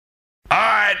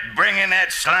right, bring in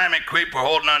that slimy creeper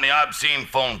holding on the obscene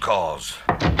phone calls.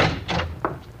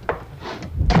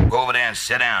 Go over there and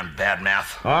sit down,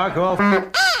 badmouth. Go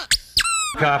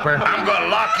copper. I'm gonna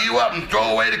lock you up and throw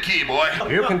away the key, boy.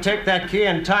 You can take that key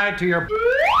and tie it to your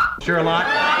Sherlock.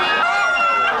 All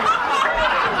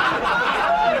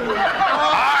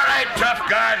right, tough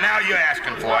guy, now you're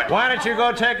asking for it. Why don't you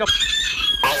go take a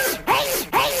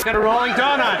get a rolling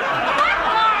donut?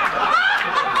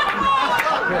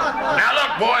 Now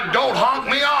look, boy, don't honk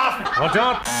me off. Well,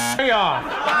 don't me off.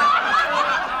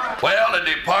 Well, the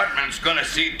department's gonna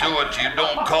see to it you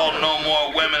don't call no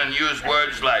more women and use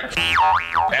words like and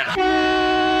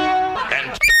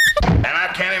I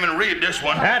can't even read this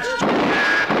one. That's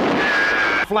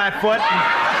Flatfoot.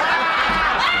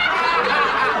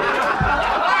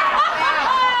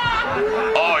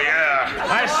 Oh, yeah.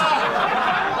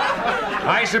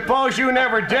 I suppose you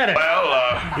never did it.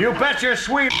 Well, You bet your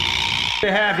sweet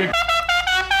to have you.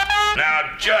 now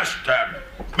just a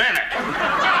minute.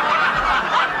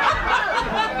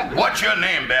 What's your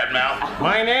name, badmouth?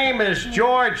 My name is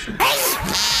George.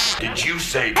 Did you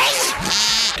say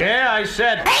Yeah, I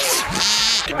said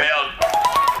spelled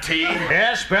T?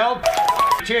 yeah, spelled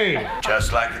T.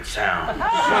 Just like it sounds.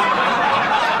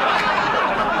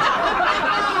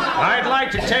 I'd like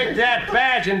to take that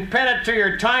badge and pin it to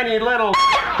your tiny little.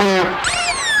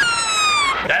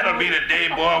 That'll be the day,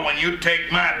 boy, when you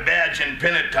take my badge and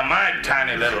pin it to my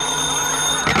tiny little.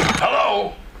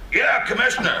 Hello? Yeah,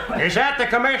 Commissioner. Is that the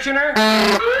commissioner?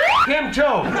 Him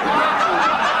too.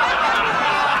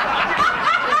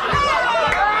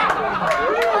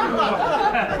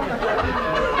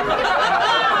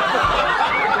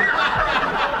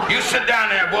 You sit down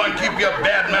there, boy, and keep your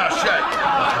bad mouth shut.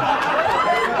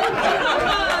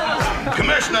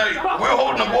 Commissioner, we're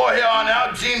holding a boy here on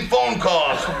obscene phone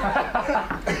calls.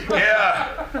 Yeah,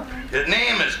 his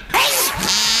name is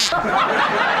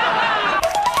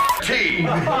T.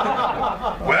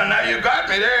 Well, now you got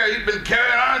me there. He's been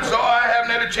carrying on, so I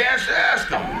haven't had a chance to ask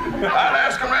him. I'll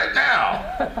ask him right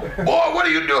now. Boy, what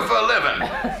do you do for a living?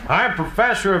 I'm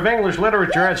professor of English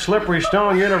literature at Slippery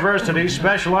Stone University,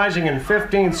 specializing in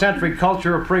 15th century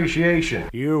culture appreciation.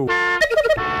 You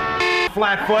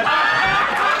Flatfoot.